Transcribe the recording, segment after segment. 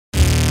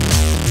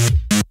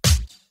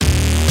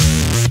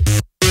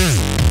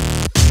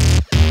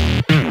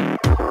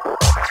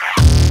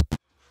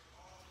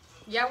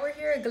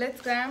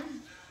Glitz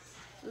Glam.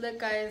 Look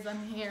guys,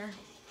 I'm here.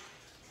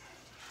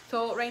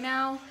 So right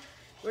now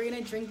we're gonna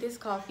drink this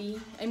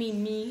coffee. I'm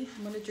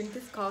gonna drink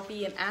this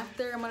coffee, and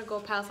after I'm gonna go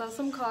pass out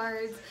some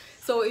cards.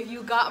 So if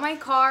you got my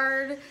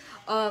card,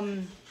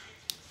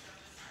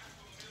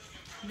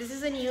 this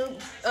is a new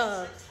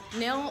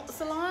nail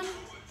salon.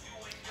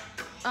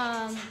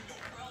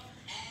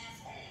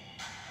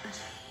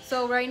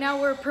 So right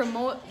now I'm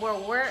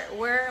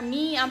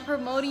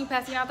promoting,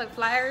 passing out the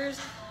flyers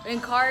and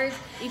cards.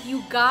 If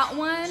you got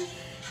one,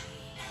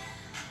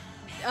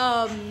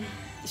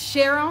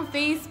 share on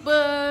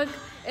Facebook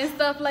and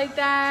stuff like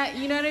that.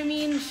 You know what I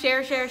mean?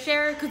 Share,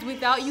 because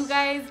without you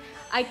guys,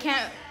 I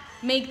can't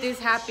make this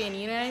happen.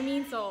 You know what I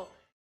mean? So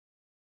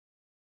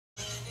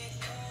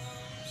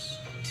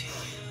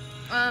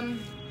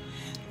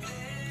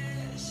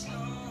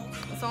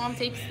I'm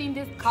tasting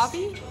this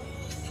coffee.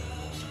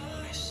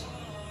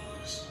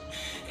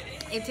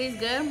 It tastes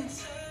good.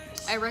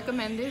 I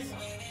recommend this.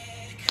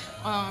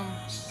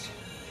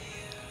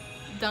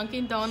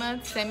 Dunkin'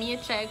 Donuts, send me a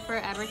check for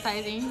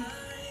advertising.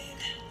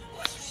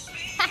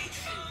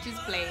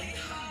 Just play.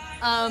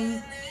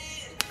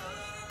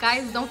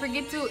 Guys, don't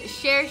forget to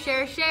share,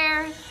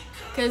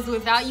 because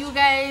without you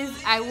guys,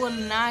 I will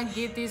not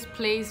get this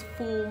place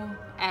full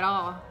at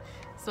all.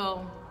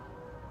 So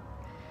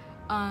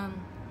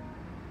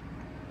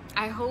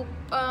I hope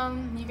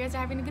you guys are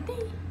having a good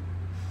day.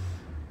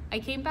 I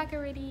came back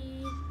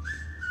already.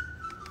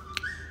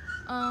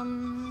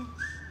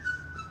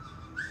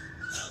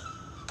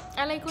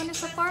 I like going to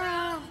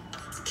Sephora.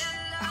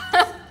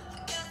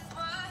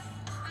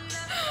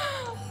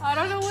 I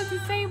don't know what to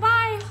say.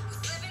 Bye.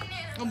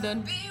 I'm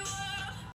done.